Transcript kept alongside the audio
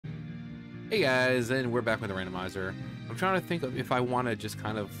Hey guys, and we're back with the randomizer. I'm trying to think of if I want to just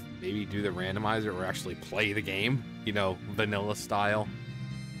kind of maybe do the randomizer or actually play the game, you know, vanilla style.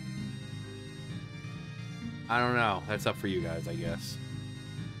 I don't know. That's up for you guys, I guess.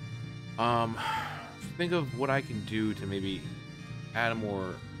 Um, think of what I can do to maybe add a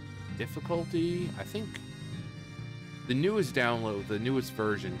more difficulty. I think the newest download, the newest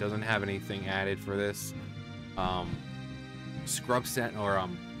version, doesn't have anything added for this. Scrub set or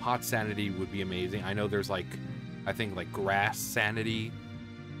hot sanity would be amazing. I know there's like, I think like grass sanity,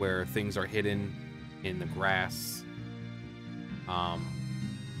 where things are hidden in the grass.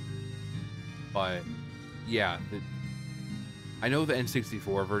 But yeah, I know the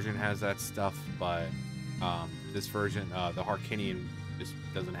N64 version has that stuff, but this version, the Harkinian, just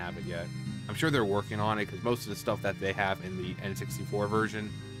doesn't have it yet. I'm sure they're working on it because most of the stuff that they have in the N64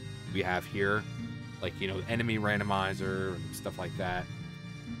 version, we have here. Like, you know, enemy randomizer and stuff like that.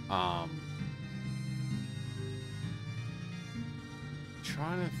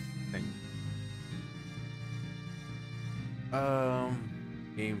 Trying to think.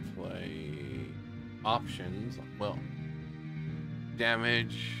 Gameplay options. Well,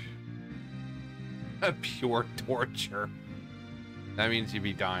 damage. Pure torture. That means you'd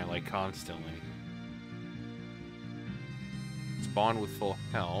be dying like constantly. Spawn with full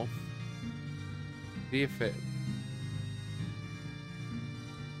health. See if it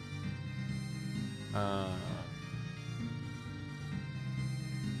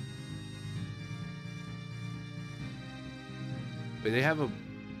but they have a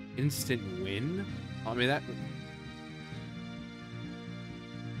instant win. I mean that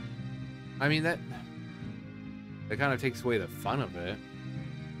kind of takes away the fun of it.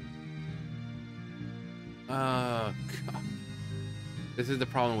 God. This is the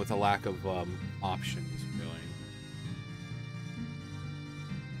problem with the lack of options, really.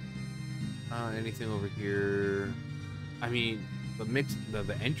 Anything over here? I mean,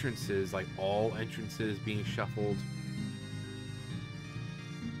 the entrances, like all entrances being shuffled.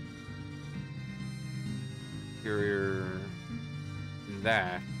 Interior, and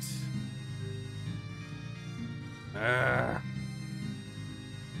that.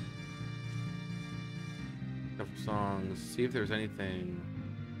 Couple songs. See if there's anything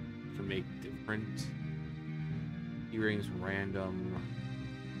to make different. Earrings random.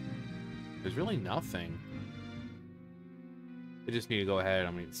 There's really nothing. I just need to go ahead.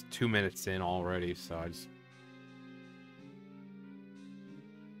 I mean, it's 2 minutes in already, so I just.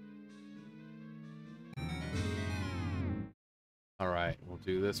 All right, we'll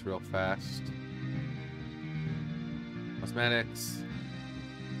do this real fast. Cosmetics.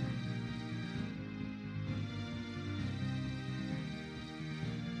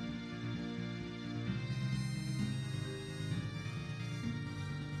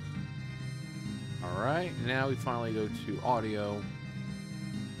 All right, now we finally go to audio.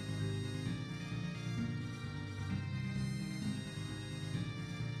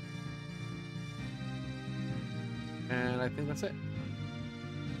 And I think that's it.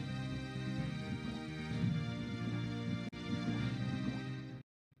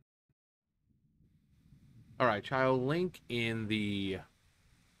 All right, Child Link in the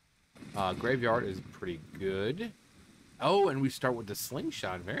graveyard is pretty good. Oh, and we start with the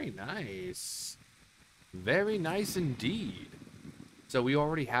slingshot. Very nice. Very nice indeed. So we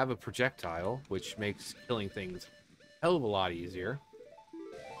already have a projectile, which makes killing things a hell of a lot easier.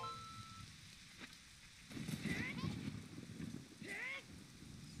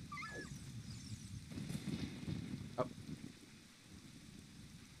 Oh.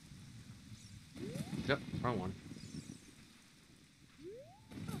 Yep, wrong one.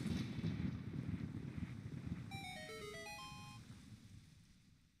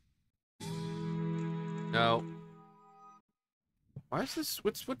 No. Why is this?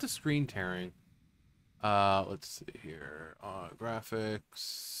 What's with the screen tearing? Let's see here.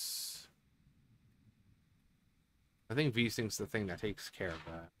 Graphics. I think VSync's the thing that takes care of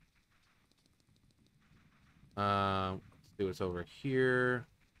that. Let's see what's over here.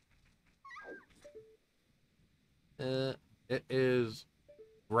 It is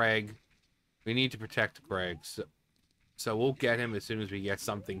Greg. We need to protect Greg, so we'll get him as soon as we get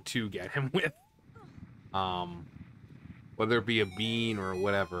something to get him with. Whether it be a bean or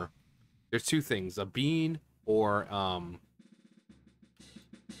whatever. There's two things, a bean or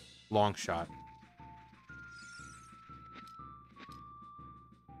long shot.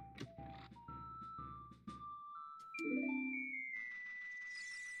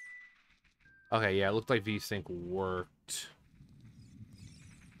 Okay, yeah, it looked like VSync worked.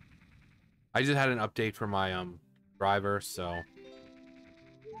 I just had an update for my driver, so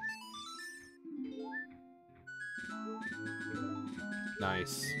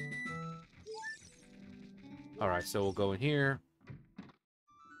Nice. Alright, so we'll go in here.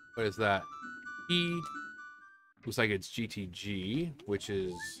 What is that? E. Looks like it's GTG, which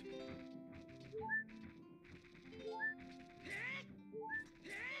is...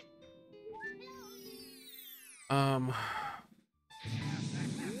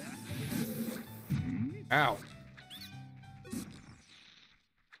 Ow.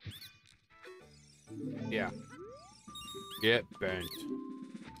 Yeah. Get bent.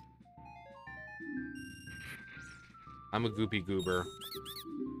 I'm a goopy goober.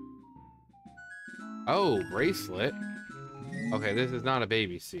 Oh, bracelet. Okay, this is not a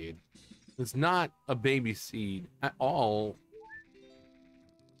baby seed. It's not a baby seed at all.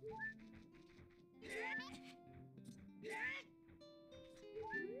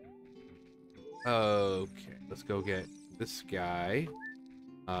 Okay, let's go get this guy.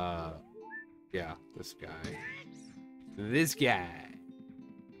 Yeah, this guy. This guy.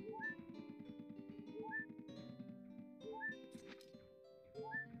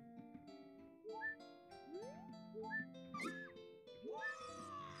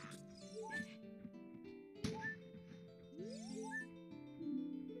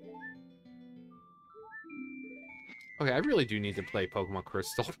 Okay, I really do need to play Pokemon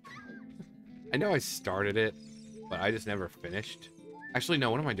Crystal. I know I started it, but I just never finished. Actually,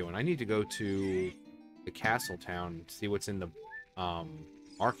 no, what am I doing? I need to go to the castle town and see what's in the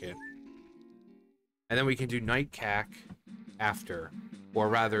market. And then we can do Night Cack after. Or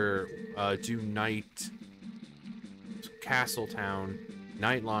rather, do Night Castle Town,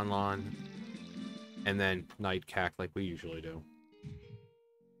 Night Lon Lon, and then Night Cack like we usually do.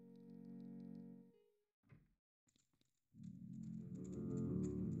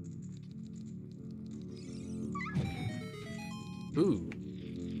 Ooh,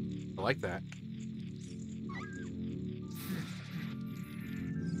 I like that.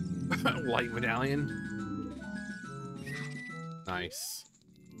 Light medallion. Nice.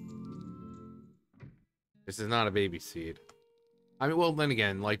 This is not a baby seed. I mean, well, then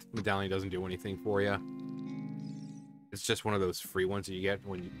again, light medallion doesn't do anything for you. It's just one of those free ones that you get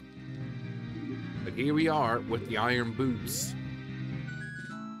when you... But here we are with the iron boots.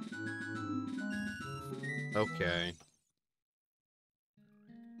 Okay.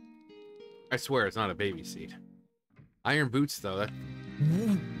 I swear it's not a baby seed. Iron boots, though. That...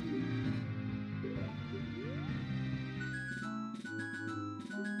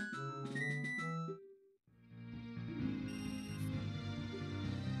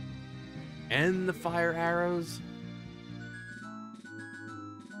 And the fire arrows.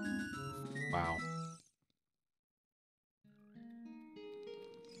 Wow.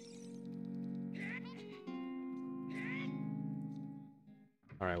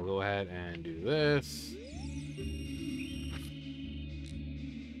 All right, we'll go ahead and do this.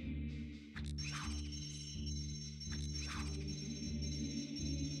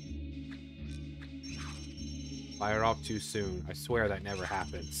 Fire off too soon. I swear that never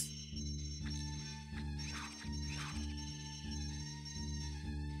happens.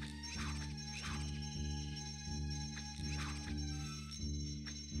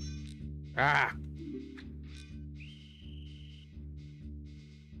 Ah!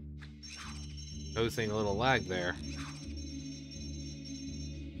 Noticing a little lag there.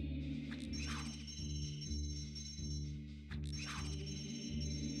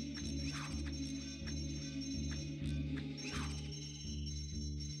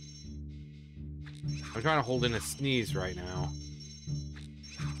 I'm trying to hold in a sneeze right now.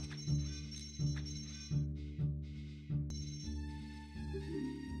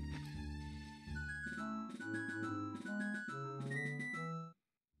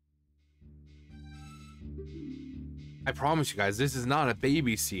 I promise you guys, this is not a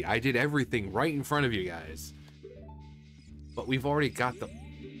baby seat. I did everything right in front of you guys. But we've already got the...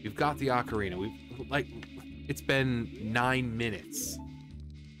 We've got the Ocarina. We've... Like... It's been 9 minutes.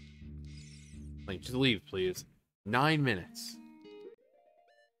 Like, just leave, please. 9 minutes.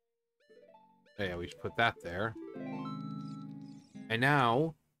 Oh, yeah, we should put that there. And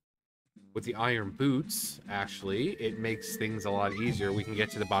now... With the iron boots, actually, it makes things a lot easier. We can get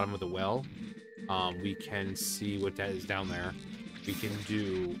to the bottom of the well. We can see what that is down there. We can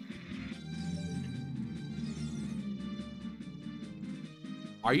do...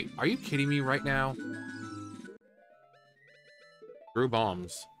 Are you kidding me right now? Screw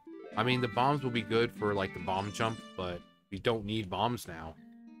bombs. I mean, the bombs will be good for, like, the bomb jump, but we don't need bombs now.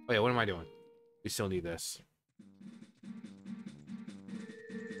 Oh, yeah, what am I doing? We still need this.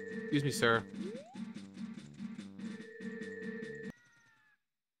 Excuse me, sir.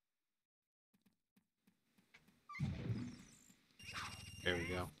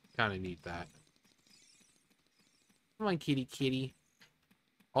 kind of need that. Come on, kitty, kitty.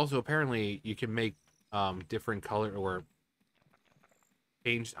 Also, apparently, you can make different color or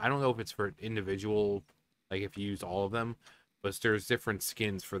change. I don't know if it's for individual, like if you use all of them, but there's different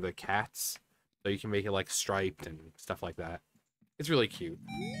skins for the cats, so you can make it like striped and stuff like that. It's really cute.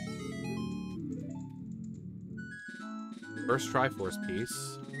 First Triforce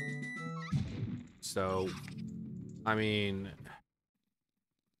piece. So, I mean,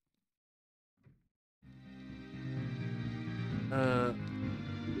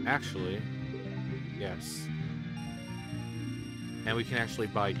 actually, yes. And we can actually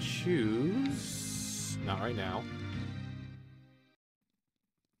buy choose. Not right now.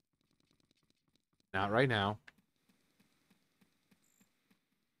 Not right now.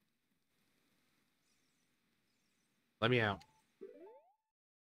 Let me out.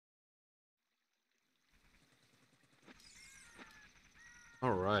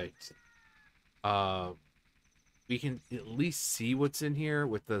 All right. We can at least see what's in here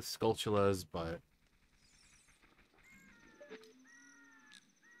with the Skulltulas, but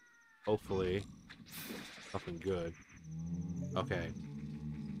hopefully nothing good. Okay.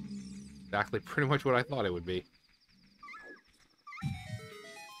 Exactly pretty much what I thought it would be.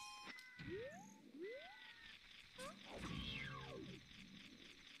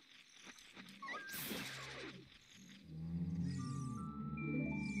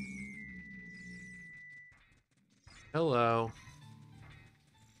 Hello.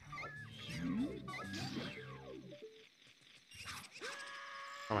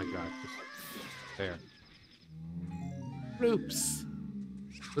 Oh my god. Just there. Oops.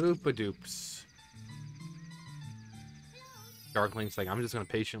 Oopa-doops. Darkling's like, I'm just gonna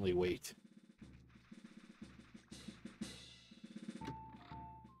patiently wait.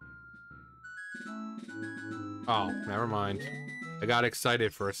 Oh, never mind. I got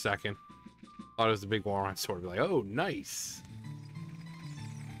excited for a second. Thought it was the big Goron sword. Like, oh, nice.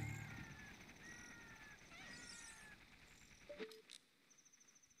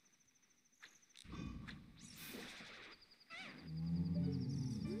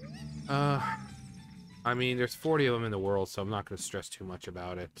 I mean, there's 40 of them in the world, so I'm not going to stress too much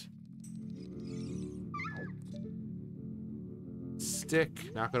about it.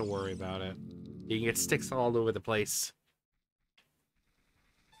 Stick, not going to worry about it. You can get sticks all over the place.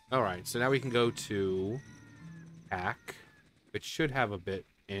 Alright, so now we can go to Pack, which should have a bit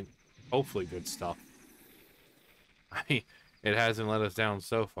in, hopefully good stuff. I mean, it hasn't let us down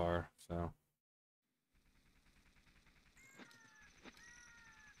so far, so.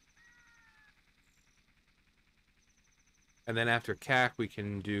 And then after CAC, we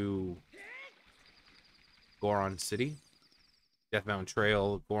can do Goron City, Death Mountain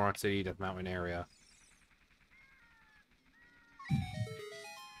Trail, Goron City, Death Mountain area.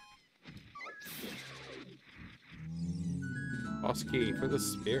 Boss key for the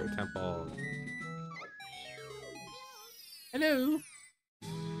Spirit Temple. Hello.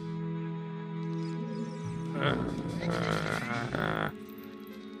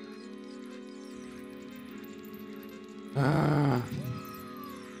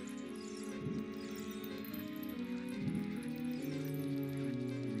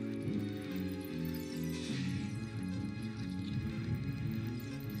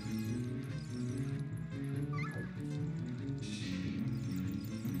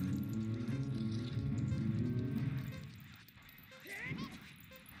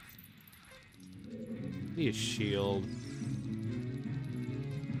 Need a shield.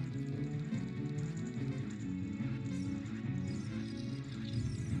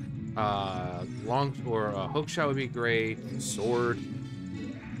 Long or a hook shot would be great. Sword.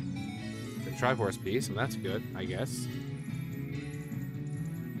 The Triforce piece, and that's good, I guess.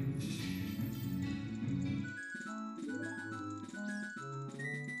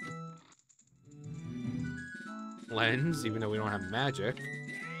 Lens, even though we don't have magic.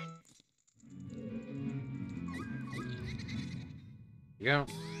 You go.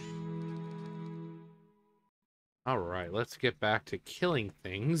 Alright, let's get back to killing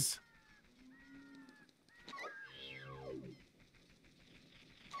things.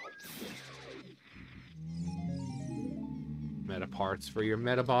 Meta parts for your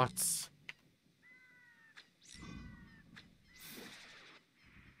Metabots.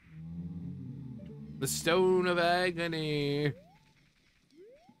 The Stone of Agony.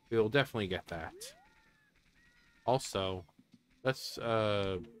 We'll definitely get that. Also, let's,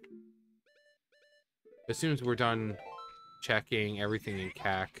 as soon as we're done checking everything in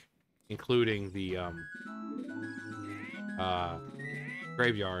CAC, including the,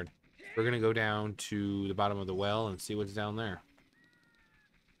 graveyard, we're gonna go down to the bottom of the well and see what's down there.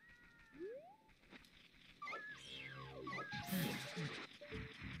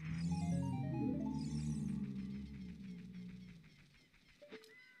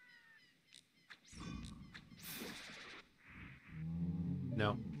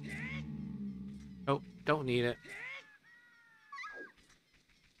 Don't need it.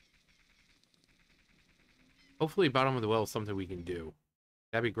 Hopefully bottom of the well is something we can do.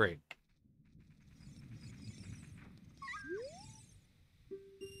 That'd be great.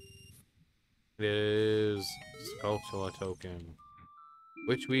 It is Sculptula token,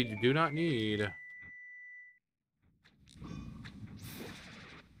 which we do not need.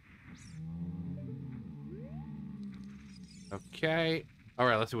 Okay. All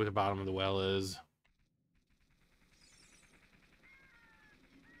right, let's see what the bottom of the well is.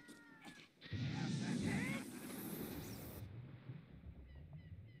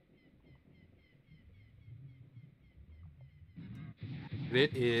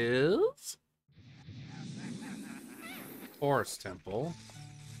 It is Forest Temple.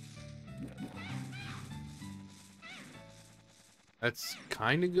 That's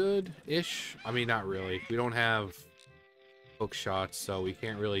kind of good-ish. I mean, not really. We don't have hook shots, so we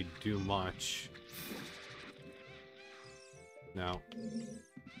can't really do much. No.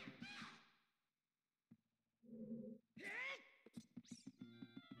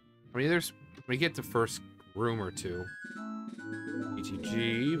 I mean, we get the first room or two.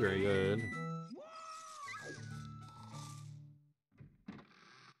 ETG, very good.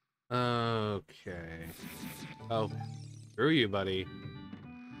 Okay. Oh, screw you, buddy.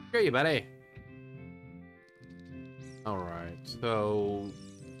 Screw you, buddy. All right, so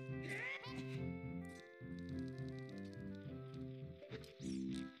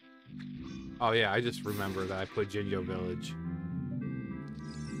oh yeah, I just remember that I put Jinjo Village.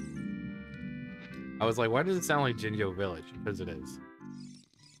 I was like, why does it sound like Jinjo Village? Because it is.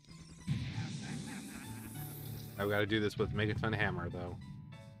 I've got to do this with Megaton Hammer, though.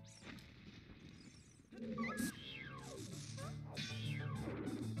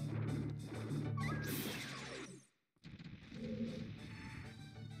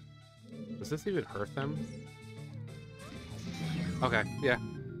 Does this even hurt them? Okay, yeah.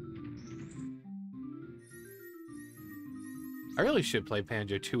 I really should play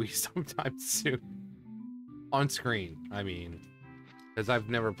Banjo-Tooie sometime soon. On screen, I mean. Because I've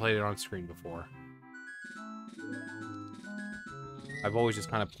never played it on screen before. I've always just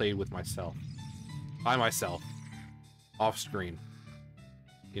kind of played with myself. By myself. Off screen.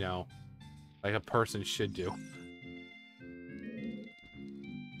 You know, like a person should do.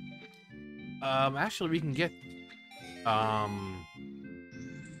 Actually, we can get, a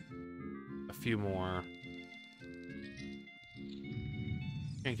few more.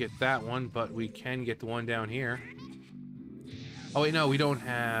 Can't get that one, but we can get the one down here. Oh, wait, no, we don't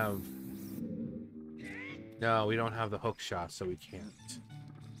have... No, we don't have the hook shot, so we can't.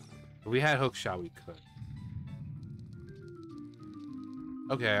 If we had hook shot, we could.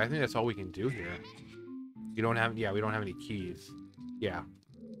 Okay, I think that's all we can do here. You don't have... Yeah, we don't have any keys. Yeah.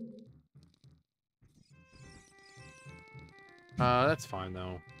 That's fine,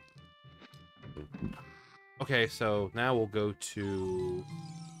 though. Okay, so now we'll go to...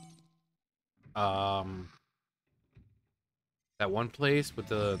 that one place with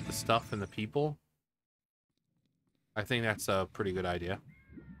the stuff and the people. I think that's a pretty good idea.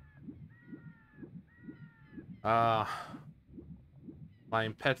 My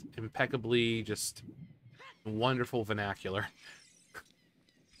impeccably just wonderful vernacular.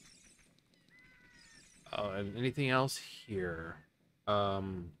 And anything else here?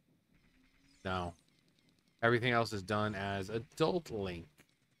 No. Everything else is done as Adult Link.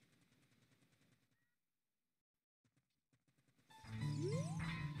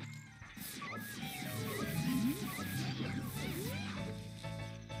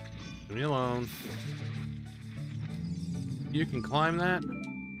 Leave me alone. You can climb that?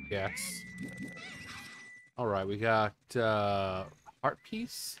 Yes. Alright, we got heart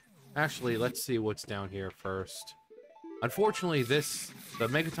piece. Actually, let's see what's down here first. Unfortunately, the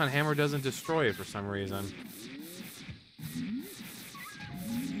Megaton Hammer doesn't destroy it for some reason.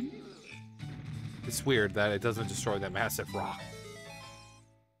 It's weird that it doesn't destroy that massive rock.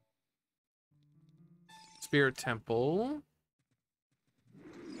 Spirit Temple.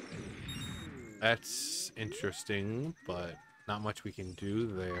 That's interesting, but not much we can do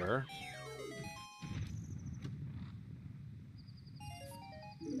there.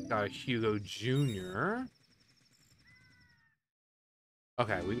 Got a Hugo Jr.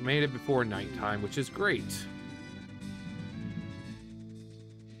 Okay, we made it before nighttime, which is great.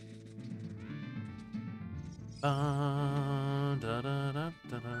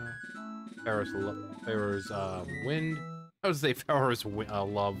 Pharaoh's wind. I would say Pharaoh's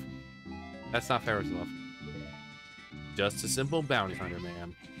love. That's not Pharaoh's love. Just a simple bounty hunter,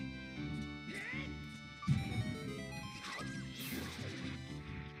 man.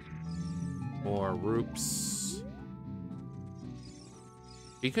 More roops.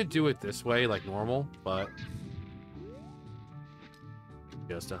 He could do it this way, like normal, but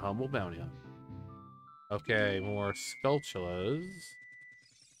just a humble bounty hunter. Okay, more sculptulas.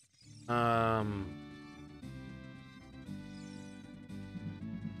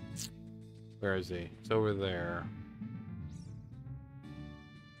 Where is he? It's over there.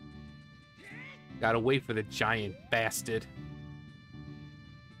 Gotta wait for the giant bastard.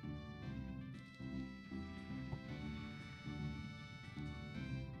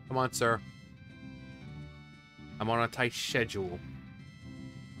 Come on, sir. I'm on a tight schedule.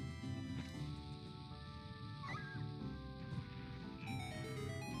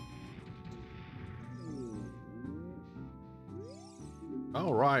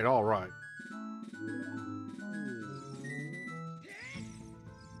 All right, all right.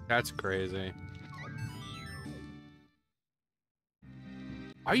 That's crazy.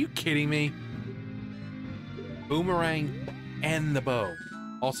 Are you kidding me? Boomerang and the bow.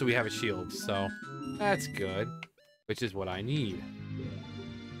 Also, we have a shield, so that's good. Which is what I need.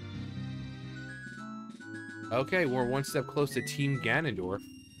 Okay, we're one step close to Team Ganondorf.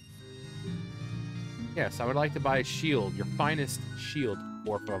 Yes, I would like to buy a shield. Your finest shield,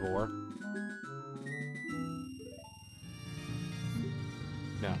 por favor.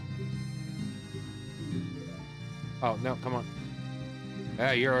 No. Oh, no, come on.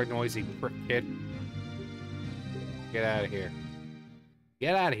 Ah, you're a noisy prick, kid. Get out of here.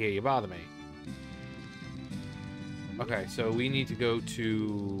 Get out of here, you bother me. Okay, so we need to go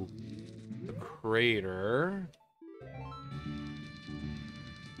to the crater.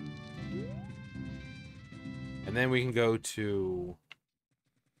 And then we can go to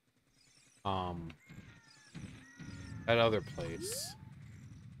that other place.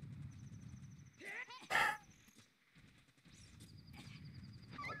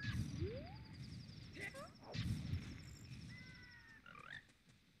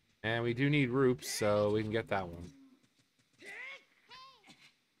 And we do need roots, so we can get that one.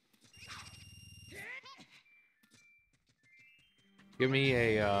 Give me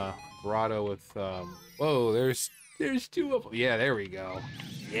a grotto with whoa, there's two of them. Yeah, there we go.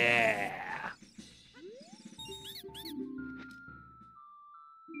 Yeah.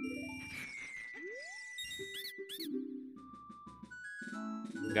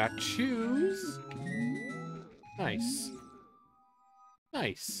 Got shoes. Nice.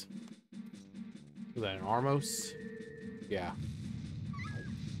 Nice. Is that an Armos? Yeah.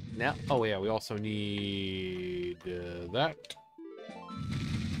 Now, oh yeah, we also need that.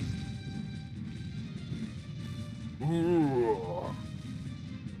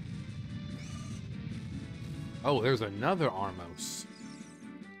 Oh, there's another Armos.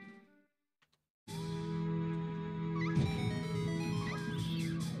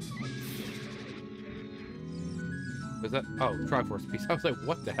 Is that? Oh, Triforce piece. I was like,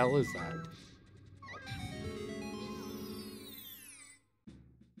 what the hell is that?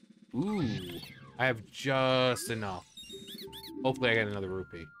 Ooh, I have just enough. Hopefully I get another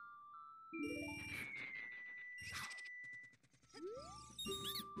rupee.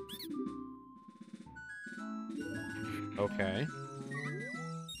 Okay.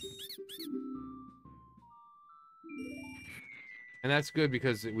 And that's good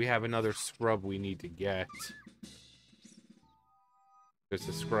because we have another scrub we need to get. There's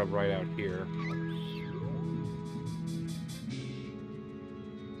a scrub right out here.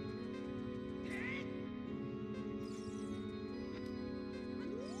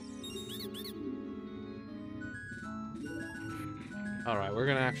 Alright, we're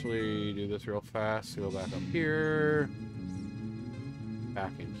gonna actually do this real fast. Go back up here.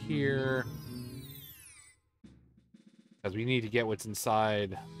 Back in here. Because we need to get what's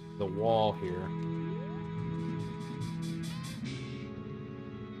inside the wall here.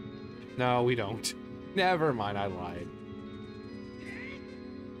 No, we don't. Never mind, I lied.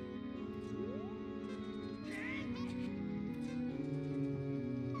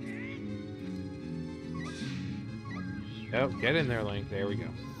 Oh, get in there, Link. There we go.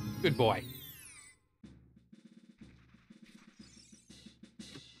 Good boy.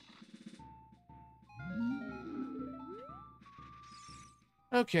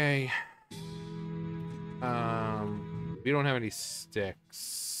 Okay. We don't have any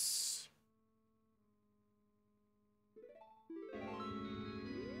sticks.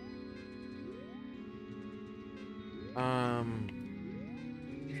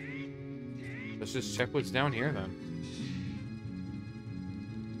 Let's just check what's down here then.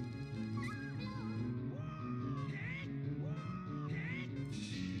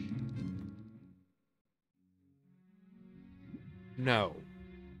 No.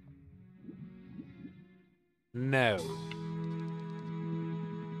 No.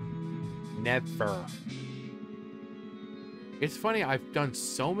 Never. It's funny, I've done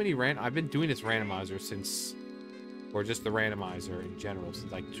so many I've been doing this randomizer since, or just the randomizer in general,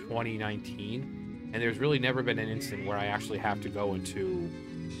 since like 2019. And there's really never been an instant where I actually have to go into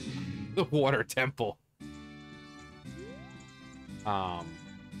the water temple.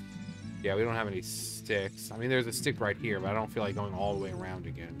 Yeah, we don't have any sticks. I mean, there's a stick right here, but I don't feel like going all the way around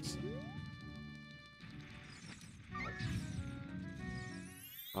again. So.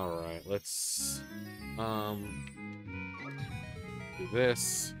 Alright, let's do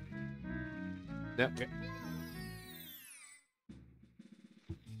this. Yep. Okay.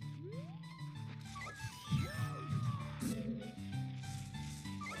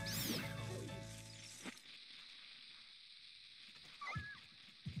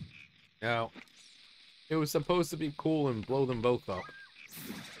 No. It was supposed to be cool and blow them both up.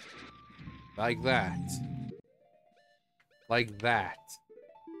 Like that. Like that.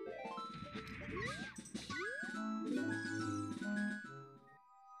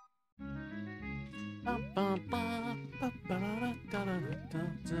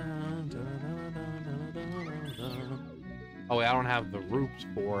 Oh, wait, I don't have the roots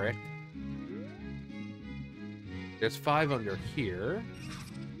for it. There's 5 under here.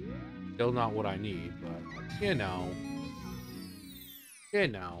 Still not what I need, but you know. You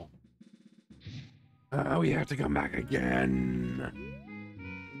know. Oh, we have to come back again.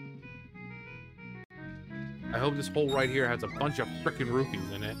 I hope this hole right here has a bunch of frickin'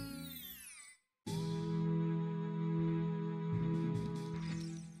 rupees in it.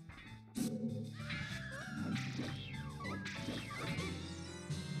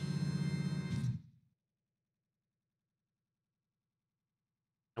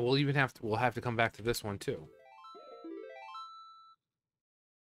 And we'll have to come back to this one too.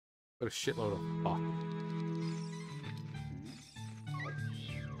 What a shitload of fuck.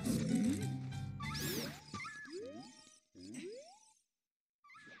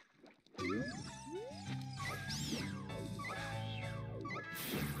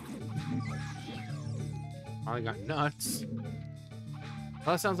 I got nuts. Well,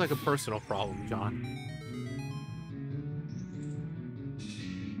 that sounds like a personal problem, John.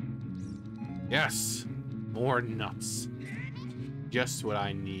 Yes, more nuts. Just what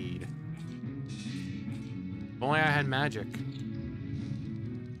I need. If only I had magic.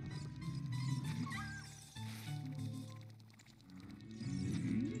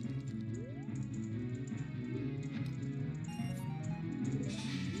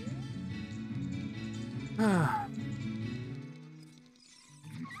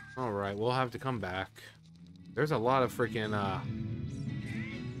 Alright, we'll have to come back. There's a lot of freaking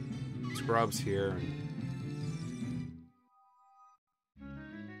scrubs here.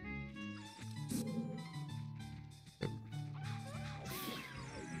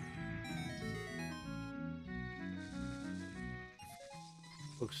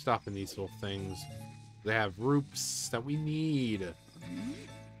 Look, stopping these little things. They have roots that we need.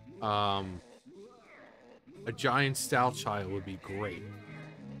 A giant style child would be great.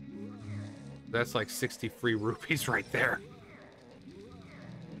 That's like 60 free rupees right there.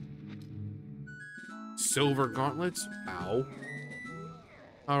 Silver gauntlets? Ow.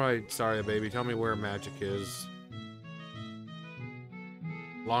 Alright, sorry, baby. Tell me where magic is.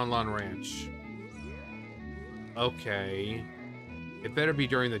 Lon Lon Ranch. Okay. It better be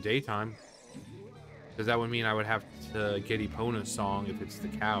during the daytime. Because that would mean I would have to get Epona's song if it's the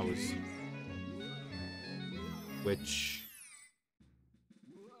cows. Which...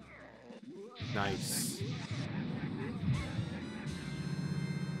 Nice.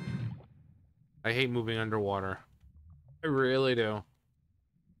 I hate moving underwater. I really do.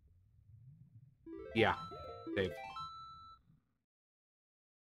 Yeah. Save.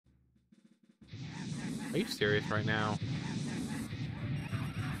 Are you serious right now?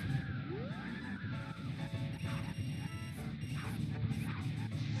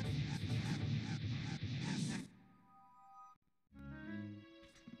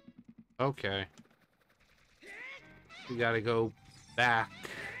 Okay. We gotta go back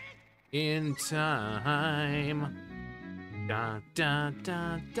in time. Da da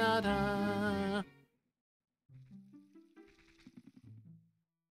da da da.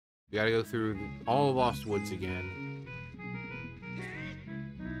 We gotta go through all the Lost Woods again.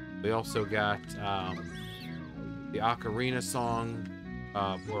 We also got the Ocarina song,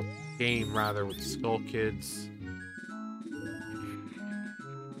 or game rather, with Skull Kids.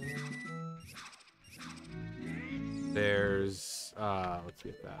 There's let's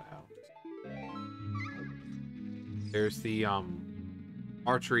get that out. There's the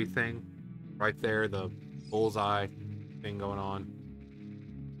archery thing right there, the bullseye thing going on.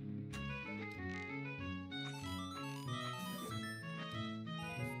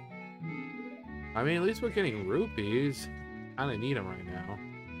 I mean, at least we're getting rupees. Kinda need them right now.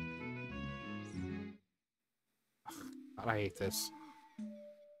 God, I hate this.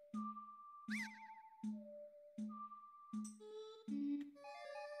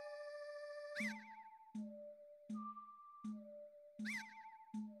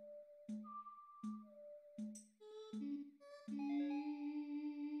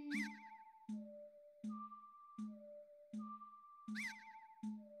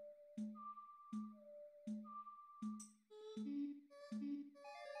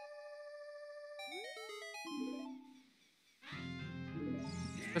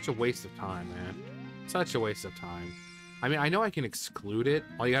 Such a waste of time, man. Such a waste of time. I mean, I know I can exclude it.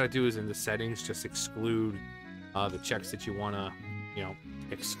 All you gotta do is in the settings, just exclude the checks that you wanna, you know,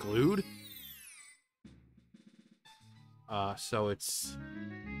 exclude. So it's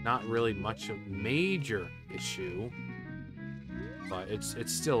not really much of a major issue, but it's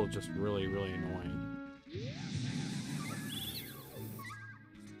still just really, really annoying.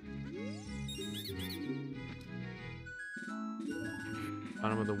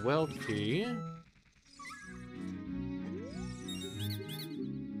 Bottom of the well key.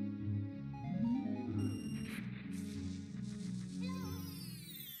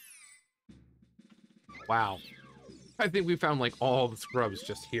 Wow. I think we found like all the scrubs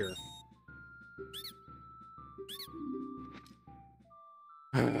just here.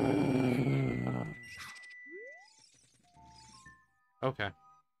 Okay.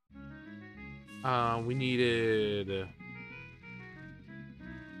 We needed...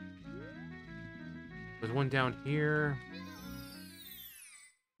 There's one down here.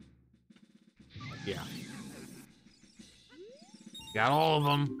 Yeah. Got all of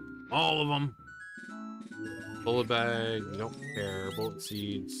them. All of them. Bullet bag. Don't care. Bullet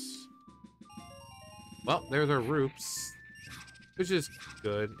seeds. Well, there's our roops. Which is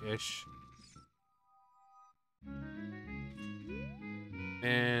good-ish.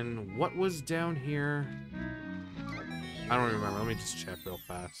 And what was down here? I don't remember. Let me just check real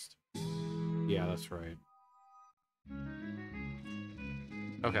fast. Yeah, that's right.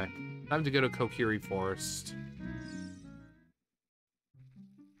 Okay. Time to go to Kokiri Forest.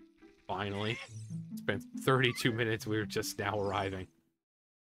 Finally. It's been 32 minutes. We were just now arriving.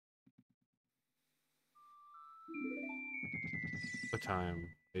 What time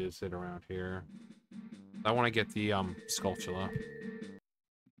is it around here? I want to get the Skulltula.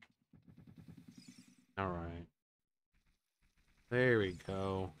 Alright. There we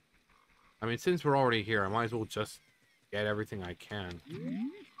go. I mean, since we're already here, I might as well just get everything I can.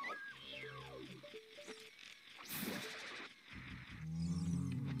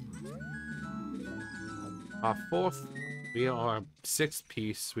 Fourth, we are 6th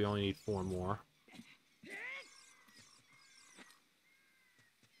piece. We only need 4 more.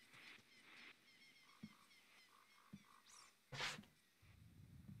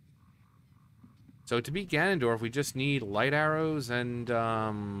 So to beat Ganondorf, we just need light arrows and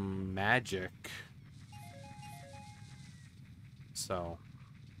magic. So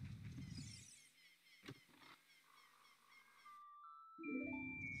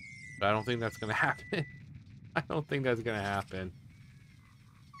but I don't think that's gonna happen. I don't think that's gonna happen.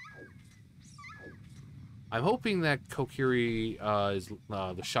 I'm hoping that Kokiri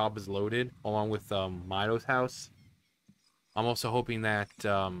the shop is loaded along with Mido's house. I'm also hoping that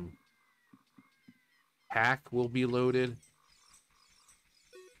Hack will be loaded.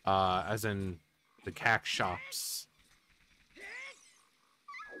 As in the Cack shops.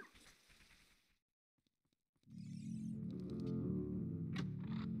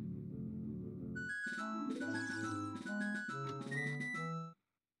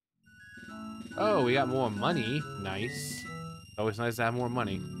 Oh, we got more money. Nice. Always nice to have more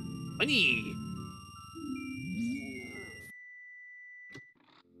money. Money!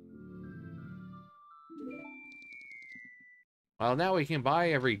 Well, now we can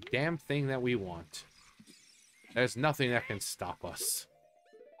buy every damn thing that we want. There's nothing that can stop us.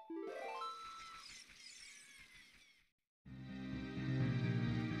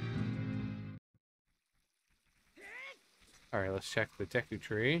 Alright, let's check the Deku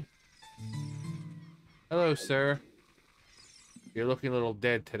Tree. Hello, sir. You're looking a little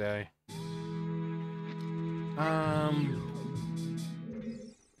dead today.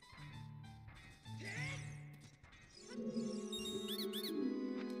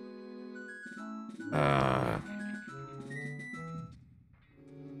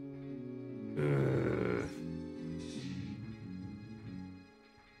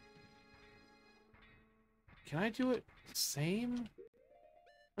 can I do it same?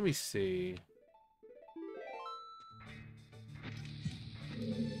 Let me see.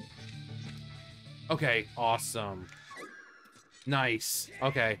 Okay, awesome. Nice.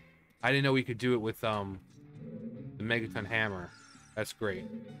 Okay. I didn't know we could do it with the Megaton hammer. That's great.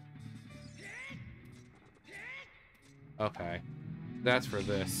 Okay. That's for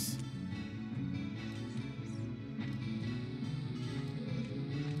this.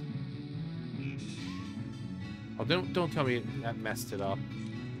 Oh, don't tell me that messed it up.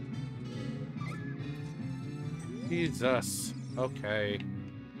 Jesus. Okay.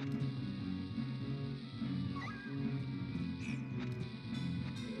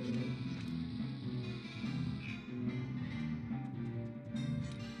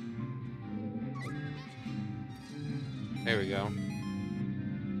 There we go.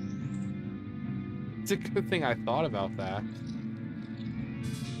 It's a good thing I thought about that.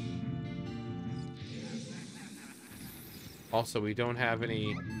 Also, we don't have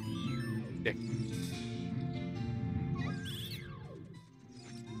any stick.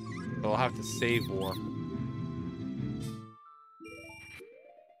 So I'll have to save warp.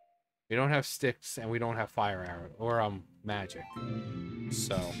 We don't have sticks and we don't have fire arrow or magic.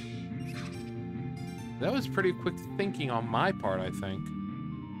 So that was pretty quick thinking on my part, I think.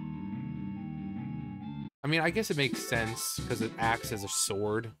 I mean, I guess it makes sense because it acts as a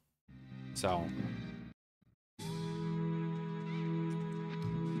sword. So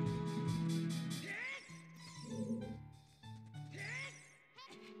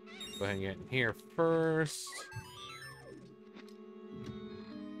go ahead and get in here first.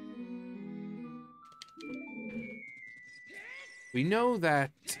 We know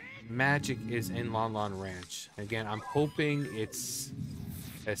that magic is in Lon Lon Ranch. Again, I'm hoping it's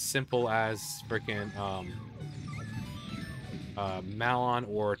as simple as frickin' Malon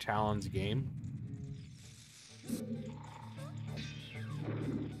or Talon's game.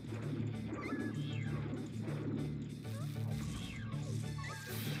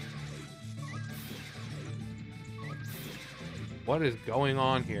 What is going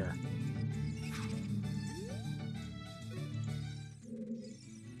on here?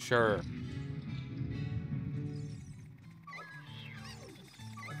 Sure.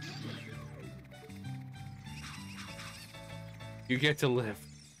 You get to live.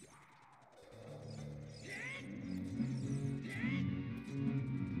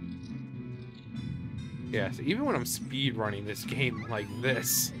 Yeah, so even when I'm speed running this game like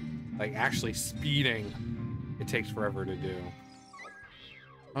this, like actually speeding, it takes forever to do.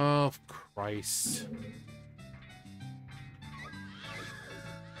 Oh, Christ.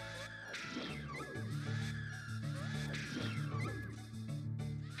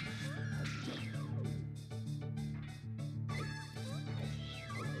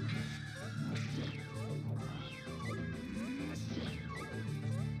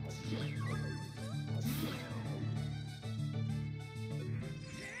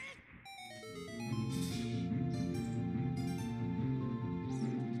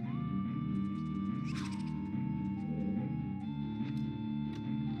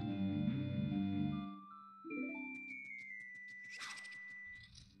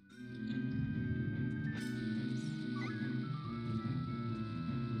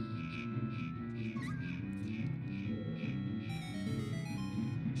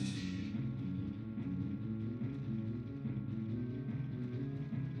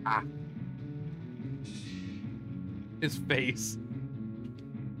 Ah. His face.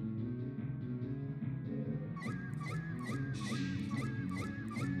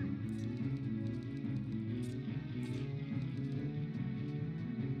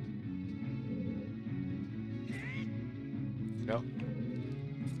 Go.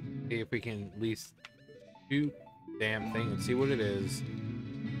 See if we can at least shoot the damn thing and see what it is.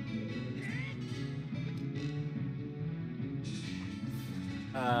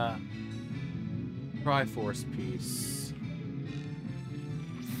 Triforce piece.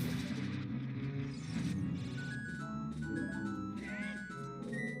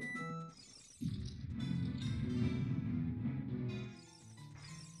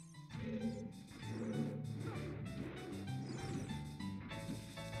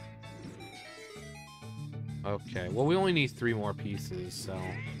 Okay, well, we only need 3 more pieces, so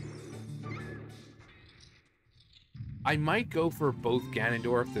I might go for both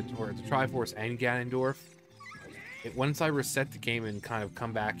Ganondorf, the Triforce and Ganondorf. Once I reset the game and kind of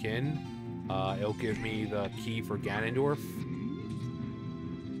come back in, it'll give me the key for Ganondorf.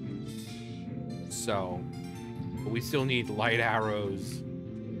 So, but we still need light arrows,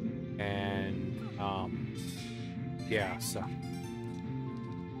 and yeah, so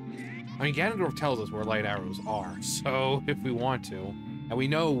I mean, Ganondorf tells us where light arrows are, so if we want to. And we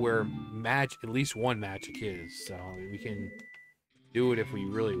know where at least one magic is, so we can do it if we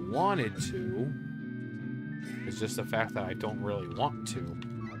really wanted to. It's just the fact that I don't really want to.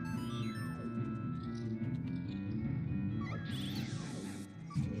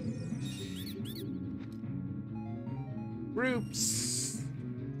 Groups.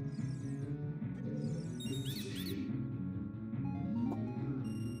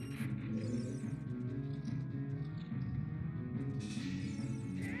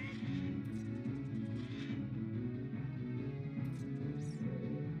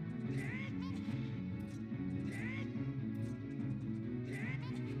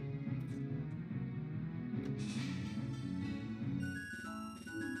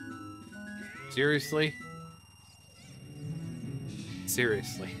 Seriously?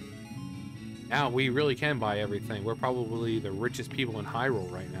 Seriously. Now we really can buy everything. We're probably the richest people in Hyrule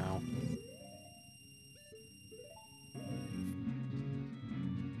right now.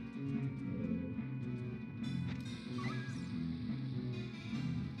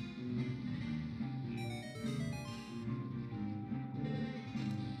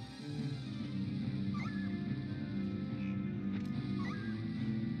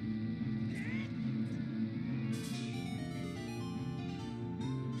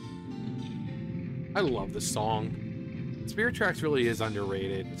 I love this song. Spirit Tracks really is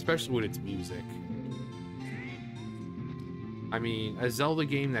underrated, especially with its music. I mean, a Zelda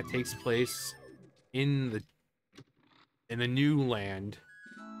game that takes place in the new land,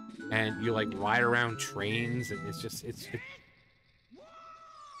 and you like ride around trains, and it's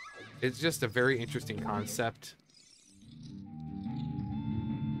just a very interesting concept.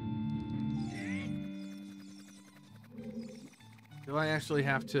 Do I actually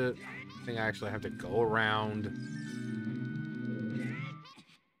have to? I think I actually have to go around.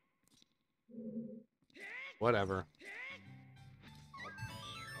 Whatever.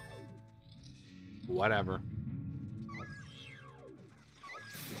 Whatever.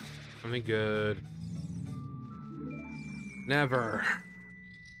 Something good. Never.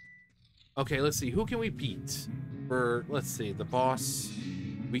 Okay, let's see. Who can we beat? Let's see, the boss.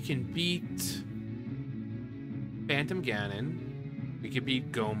 We can beat Phantom Ganon. We could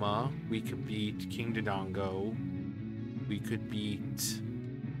beat Goma. We could beat King Dodongo. We could beat...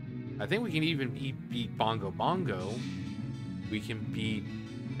 I think we can even beat Bongo Bongo. We can beat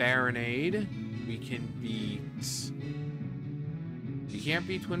Baronade. We can beat... We can't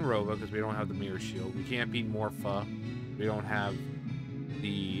beat Twin Rova because we don't have the Mirror Shield. We can't beat Morpha. We don't have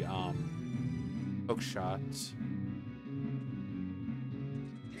the hook shots.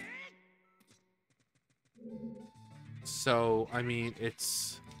 So, I mean,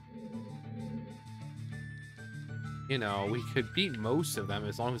 it's... You know, we could beat most of them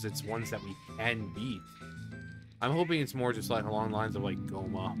as long as it's ones that we can beat. I'm hoping it's more just like along the lines of like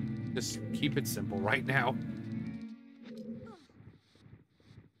Goma. Just keep it simple right now.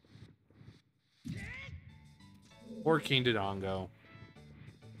 Or King Dodongo.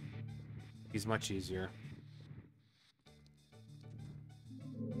 He's much easier.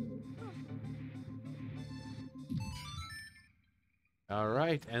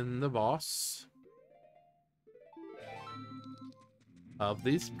 Alright, and the boss of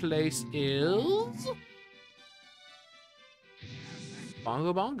this place is...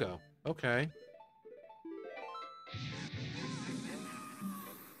 Bongo Bongo. Okay.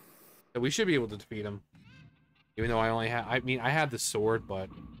 So we should be able to defeat him. Even though I only have... I mean, I have the sword, but...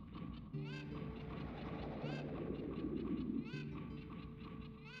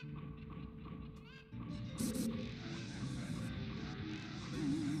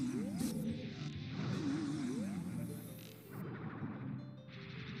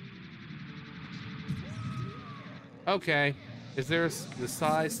 Okay. Is there the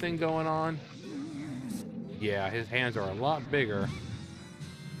size thing going on? Yeah, his hands are a lot bigger.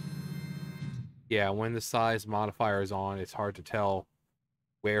 Yeah, when the size modifier is on, it's hard to tell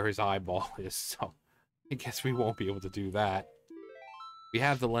where his eyeball is, so I guess we won't be able to do that. We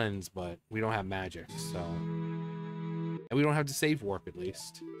have the lens, but we don't have magic, so... And we don't have to save warp, at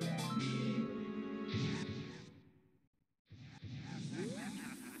least.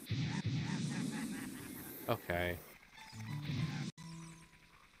 Okay.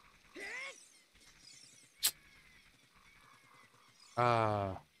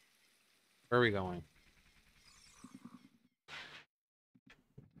 Where are we going?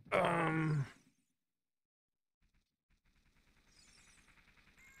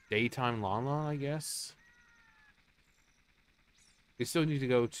 Daytime Lon Lon, I guess? We still need to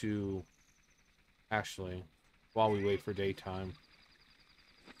go to... Actually, while we wait for daytime.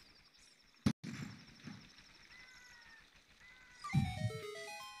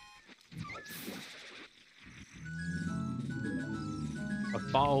 A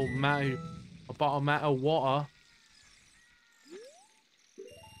bottle mat of water.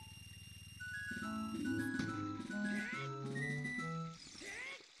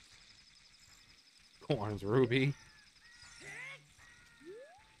 Corns, Ruby.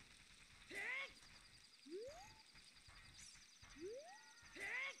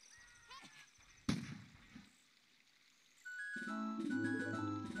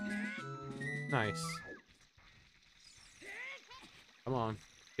 Nice. Come on.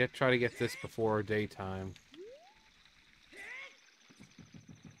 Try to get this before daytime.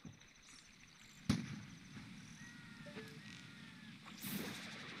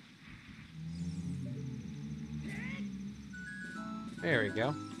 There we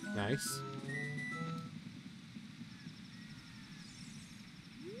go. Nice.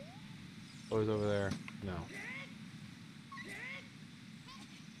 What was over there? No.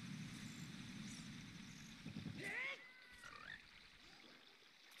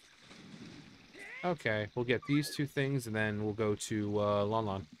 Okay, we'll get these two things and then we'll go to Lon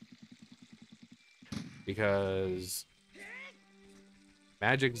Lon. Because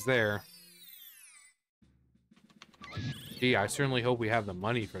magic's there. Gee, I certainly hope we have the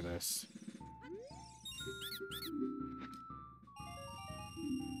money for this.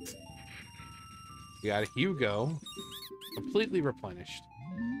 We got Hugo, completely replenished.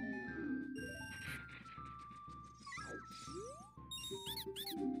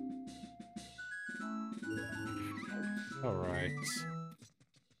 Alright.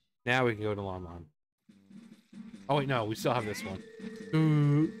 Now we can go to Lon Lon. Oh wait, no, we still have this one.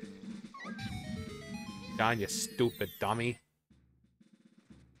 John, you stupid dummy.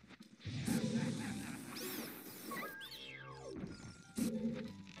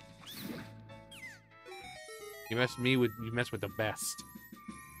 You mess with the best.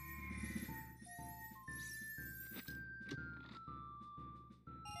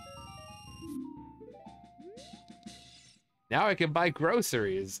 Now I can buy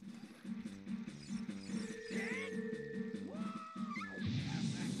groceries.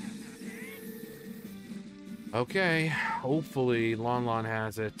 Okay, hopefully Lon Lon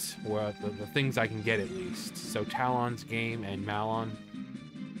has it. Well, the things I can get at least. So Talon's game and Malon.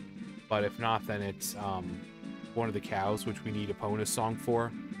 But if not, then it's one of the cows, which we need Epona's song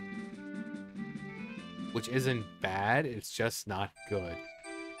for. Which isn't bad, it's just not good.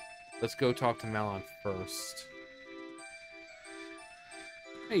 Let's go talk to Malon first.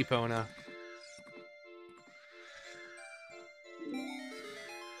 Hey, Epona.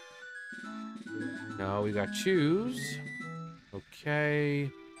 No, we got choose. Okay.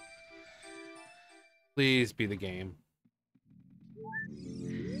 Please be the game.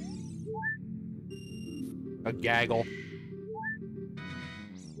 A gaggle.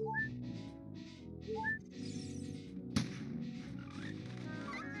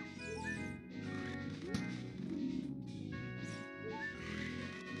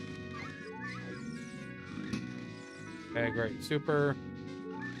 Okay, great. Super.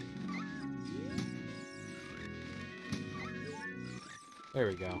 There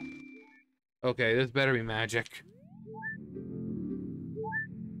we go. Okay, this better be magic.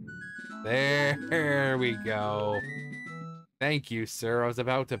 There we go. Thank you, sir. I was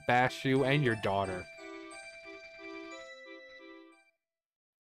about to bash you and your daughter.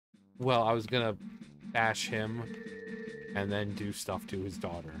 Well, I was gonna bash him and then do stuff to his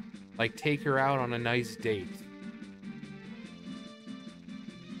daughter. Like, take her out on a nice date.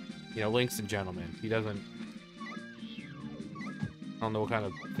 You know, Link's a gentleman. He doesn't... I don't know what kind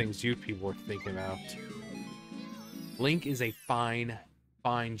of things you people are thinking about. Link is a fine,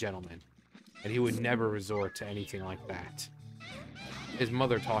 fine gentleman. And he would never resort to anything like that. His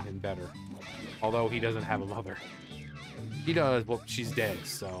mother taught him better. Although he doesn't have a mother. He does, well, she's dead,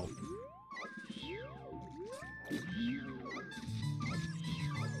 so...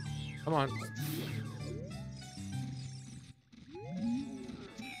 Come on.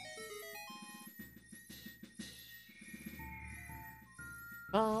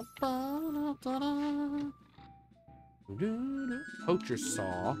 Poacher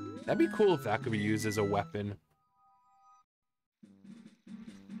saw. That'd be cool if that could be used as a weapon.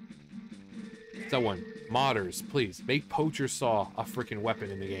 Someone, modders, please make Poacher Saw a freaking weapon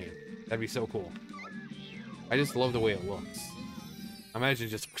in the game. That'd be so cool. I just love the way it looks. Imagine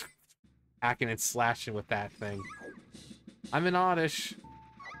just hacking and slashing with that thing. I'm an oddish.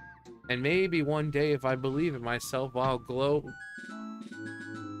 And maybe one day, if I believe in myself, I'll grow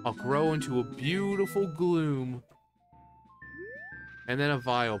into a beautiful gloom. And then a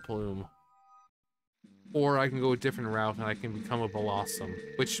vile plume. Or I can go a different route and I can become a blossom.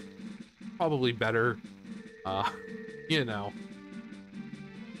 Which, probably better. You know.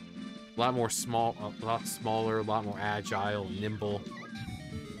 lot more a lot smaller, a lot more agile and nimble.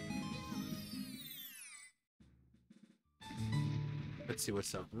 Let's see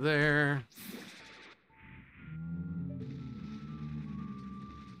what's up there.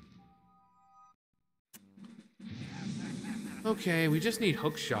 Okay, we just need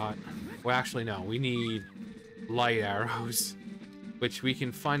hook shot. Well, actually, no, we need light arrows, which we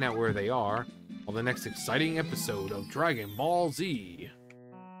can find out where they are on the next exciting episode of Dragon Ball Z.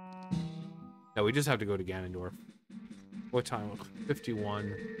 No, we just have to go to Ganondorf. What time?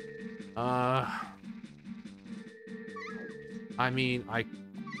 51. I mean, I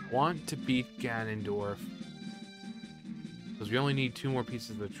want to beat Ganondorf because we only need 2 more pieces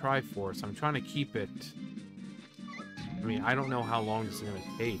of the Triforce. I'm trying to keep it. I mean, I don't know how long this is going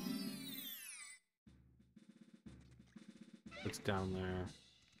to take. What's down there?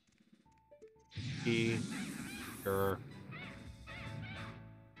 E. Sure.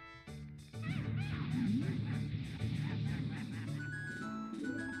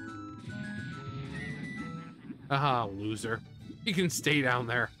 Haha, loser. You can stay down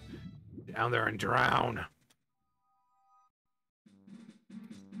there. Down there and drown.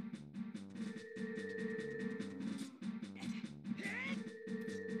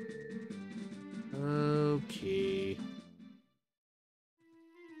 Okay.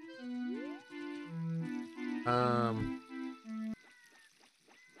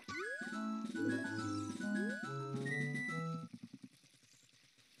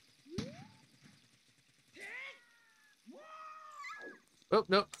 Oh,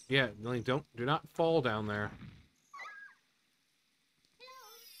 no. Yeah, Link, do not fall down there.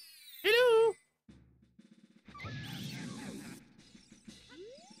 Hello.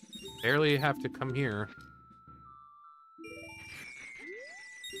 Barely have to come here.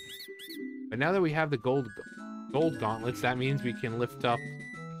 But now that we have the gold gauntlets, that means we can lift up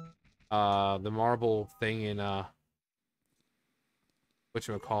the marble thing in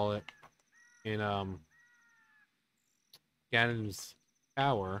whatchamacallit, in Ganon's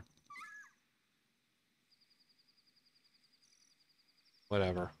tower.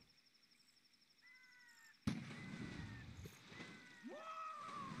 Whatever.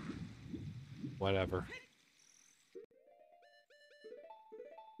 Whatever.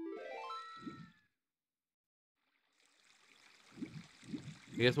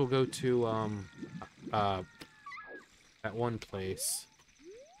 I guess we'll go to that one place.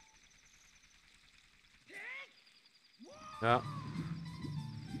 No.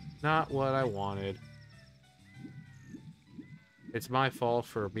 Not what I wanted. It's my fault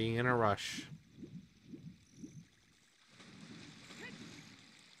for being in a rush.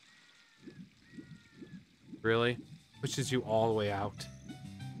 Really? Pushes you all the way out.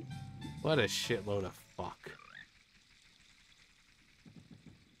 What a shitload of fuck.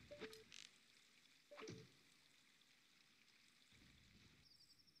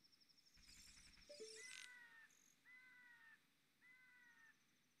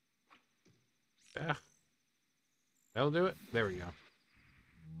 Yeah. That'll do it. There we go.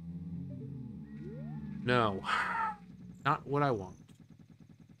 No. Not what I want.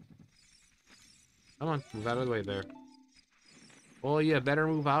 Come on, move out of the way there. Well, yeah, better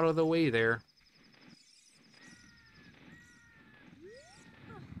move out of the way there.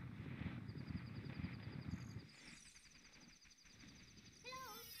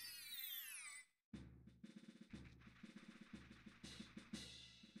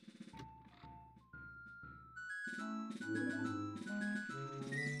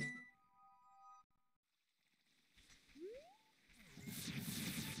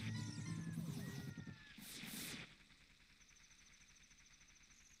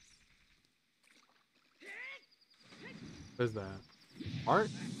 What is that? Art?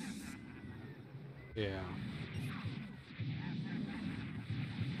 Yeah.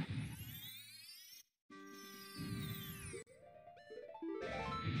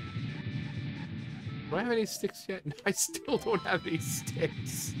 Do I have any sticks yet? I still don't have any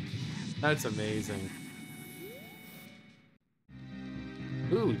sticks. That's amazing.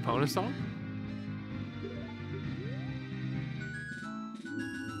 Ooh, Epona song?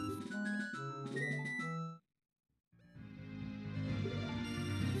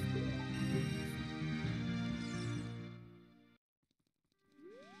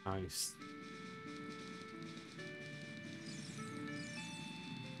 Nice.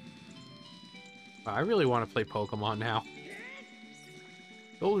 I really want to play Pokemon now.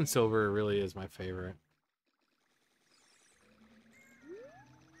 Gold and Silver really is my favorite.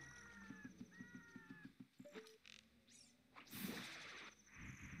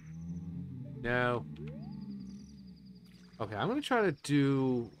 No. Okay, I'm gonna try to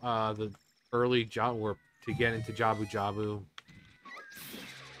do the early job work to get into Jabu Jabu.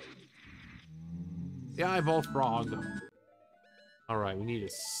 The eyeball frog. All right, we need a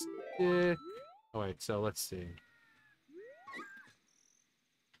stick. All right, so let's see.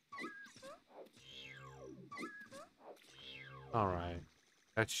 All right,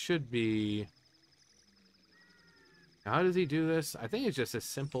 that should be. How does he do this? I think it's just as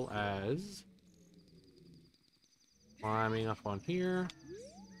simple as climbing up on here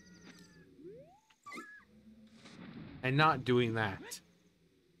and not doing that.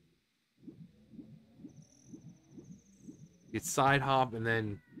 It's side hop and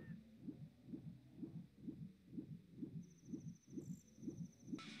then.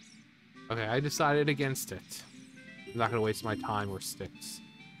 Okay, I decided against it. I'm not gonna waste my time with sticks.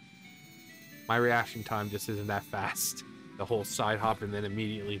 My reaction time just isn't that fast. The whole side hop and then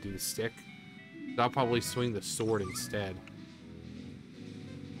immediately do the stick. So I'll probably swing the sword instead.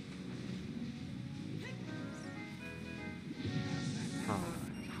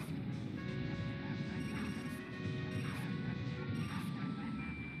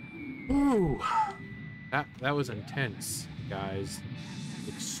 Ooh, that was intense, guys.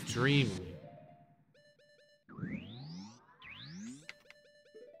 Extremely.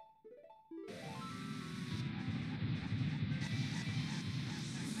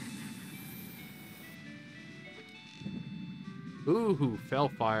 Ooh, fell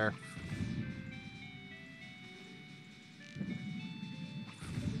fire.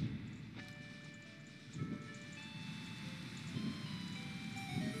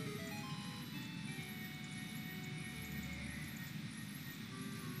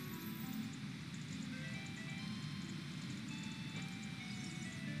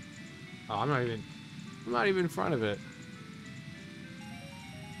 Oh, I'm not even in front of it.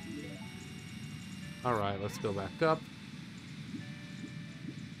 All right, let's go back up.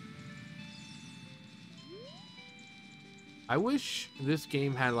 I wish this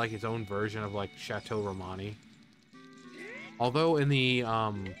game had like its own version of like Chateau Romani. Although in the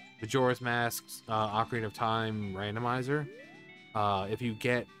Majora's Mask, Ocarina of Time randomizer, if you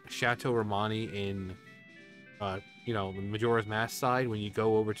get Chateau Romani in, you know, the Majora's Mask side, when you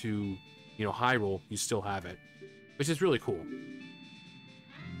go over to, you know, Hyrule, you still have it, which is really cool.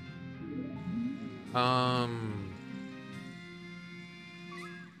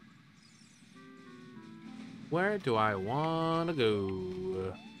 Where do I want to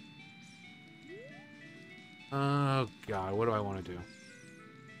go? Oh, God, what do I want to do?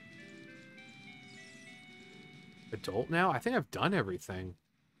 Adult now? I think I've done everything.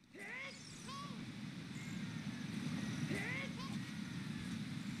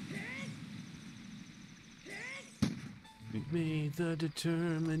 We've made the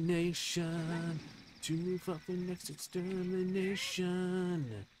determination to move up the next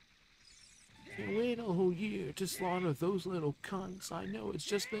extermination. Can't wait a whole year to slaughter those little cunts. I know it's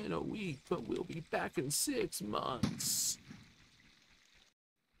just been a week, but we'll be back in 6 months.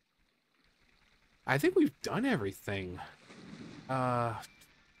 I think we've done everything. Yeah.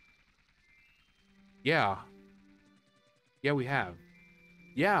 Yeah, we have.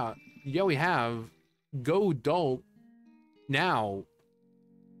 Yeah, we have. Go adult now.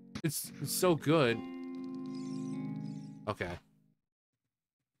 It's so good. Okay.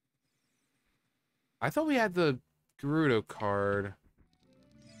 I thought we had the Gerudo card.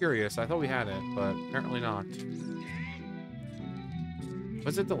 Curious, I thought we had it, but apparently not.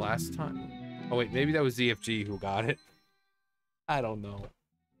 Was it the last time? Oh wait, maybe that was ZFG who got it. I don't know.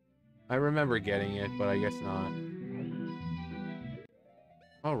 I remember getting it, but I guess not.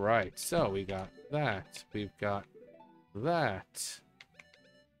 Alright, so we got that. We've got that.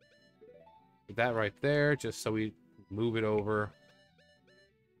 Put that right there, just so we move it over.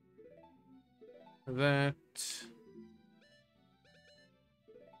 That.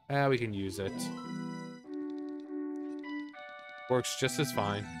 We can use it. Works just as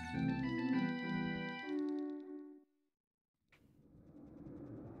fine.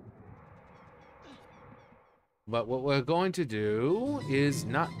 But what we're going to do is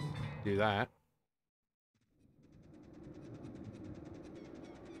not do that.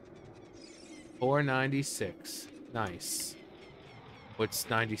 $4.96. Nice. What's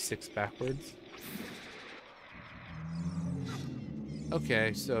 96 backwards?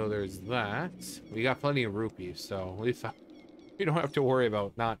 Okay, so there's that. We got plenty of rupees, so at least we don't have to worry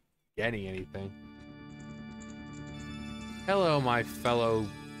about not getting anything. Hello, my fellow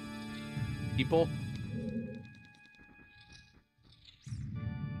people.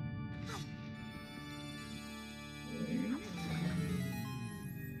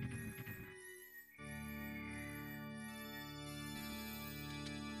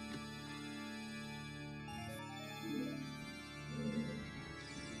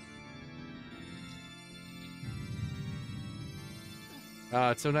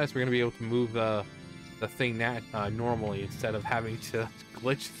 It's so nice we're gonna be able to move the thing normally instead of having to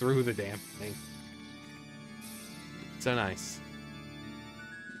glitch through the damn thing. So nice.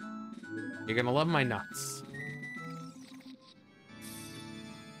 You're gonna love my nuts.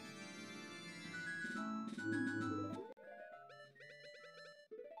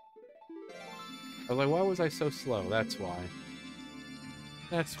 I was like, why was I so slow? That's why.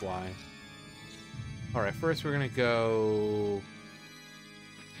 That's why. Alright, first we're gonna go...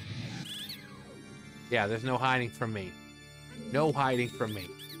 Yeah, there's no hiding from me. No hiding from me.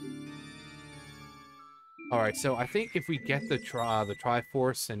 Alright, so I think if we get the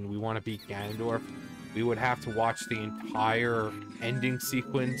Triforce and we want to beat Ganondorf, we would have to watch the entire ending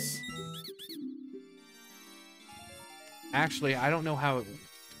sequence. Actually, I don't know how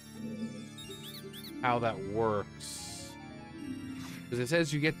that works. Because it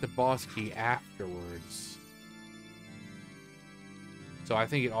says you get the boss key afterwards. So I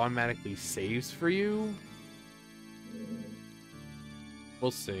think it automatically saves for you.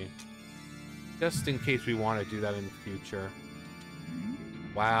 We'll see. Just in case we want to do that in the future.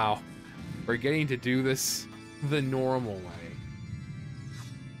 Wow. We're getting to do this the normal way.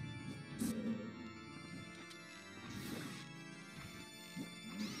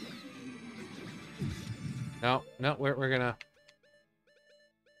 No, we're gonna...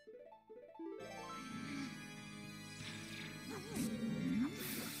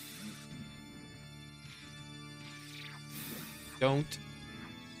 Don't.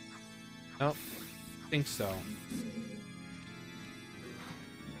 Nope. I think so.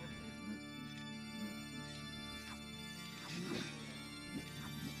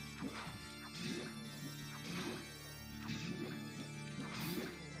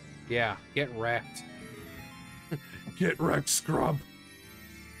 Yeah, get wrecked. Get wrecked, scrub.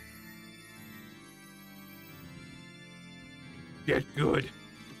 Get good.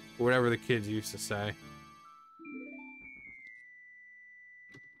 Or whatever the kids used to say.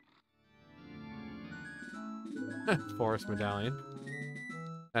 Forest medallion.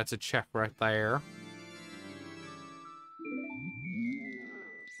 That's a check right there.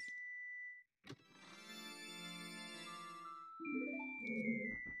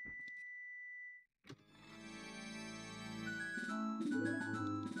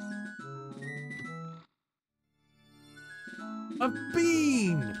 A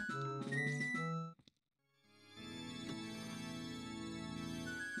bean!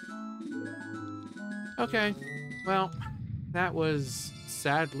 Okay, well, that was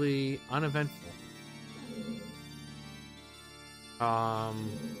sadly uneventful. I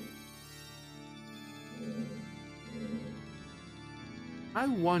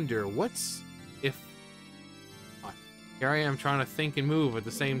wonder what's if here I am trying to think and move at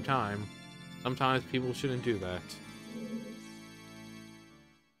the same time. Sometimes people shouldn't do that.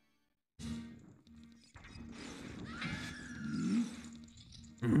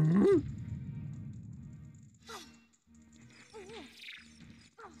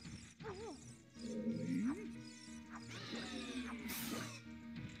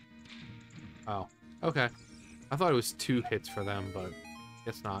 Oh, okay. I thought it was 2 hits for them, but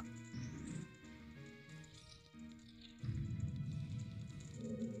guess not.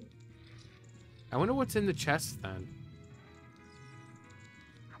 I wonder what's in the chest then.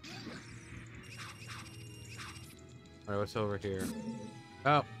 Alright, what's over here?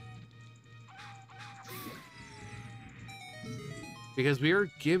 Oh. Because we were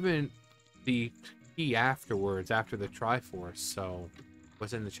given the key afterwards, after the Triforce, so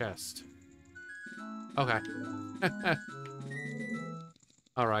what's in the chest? Okay.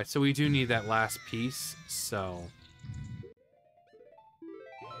 Alright, so we do need that last piece, so...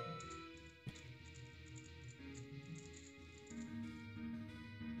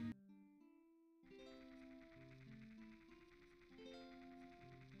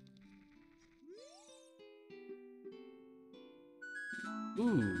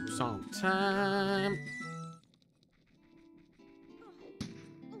 Ooh, song time!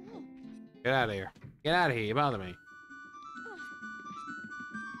 Get out of here. Get out of here, you bother me.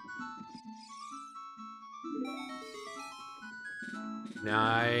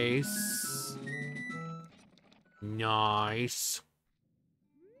 Nice. Nice.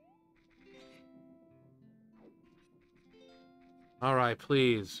 Alright,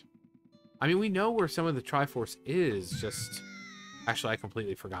 please. I mean, we know where some of the Triforce is, just... Actually, I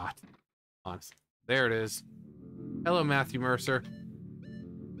completely forgot. Honestly. There it is. Hello, Matthew Mercer.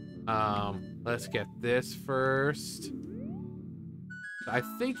 Let's get this first. I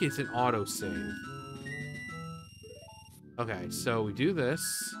think it's an autosave. Okay, so we do this.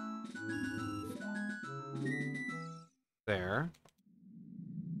 There.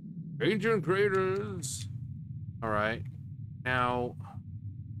 Ancient craters. All right. Now,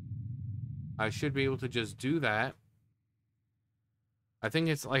 I should be able to just do that. I think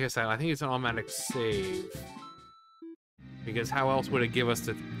it's, like I said, I think it's an automatic save. Because how else would it give us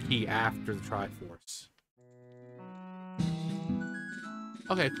the key after the Triforce?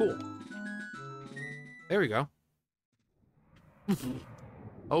 Okay, cool. There we go.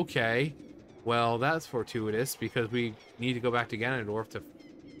 Okay. Well, that's fortuitous, because we need to go back to Ganondorf to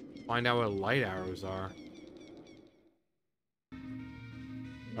find out what light arrows are.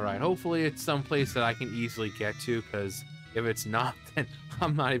 Alright, hopefully it's someplace that I can easily get to, because if it's not, then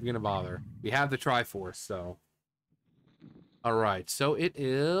I'm not even going to bother. We have the Triforce, so... Alright, so it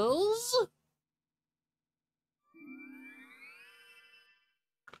is...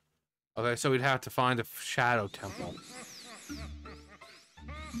 Okay, so we'd have to find a Shadow Temple.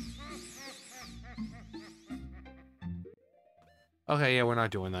 Okay, yeah, we're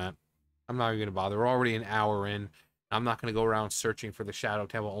not doing that. I'm not even going to bother. We're already an hour in. I'm not going to go around searching for the Shadow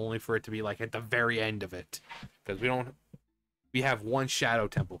Temple, only for it to be, like, at the very end of it. Because we have one Shadow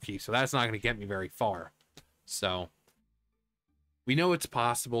Temple key, so that's not going to get me very far. So, we know it's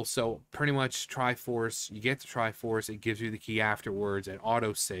possible, so pretty much Triforce, you get the Triforce, it gives you the key afterwards, and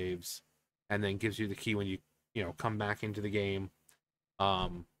auto-saves, and then gives you the key when you come back into the game.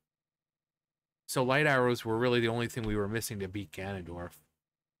 So light arrows were really the only thing we were missing to beat Ganondorf.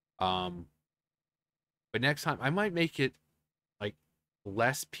 But next time, I might make it, like,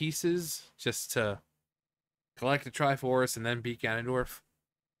 less pieces, just to collect the Triforce and then beat Ganondorf.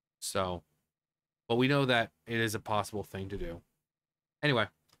 So, but we know that it is a possible thing to do. Anyway,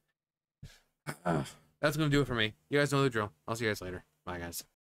 that's going to do it for me. You guys know the drill. I'll see you guys later. Bye, guys.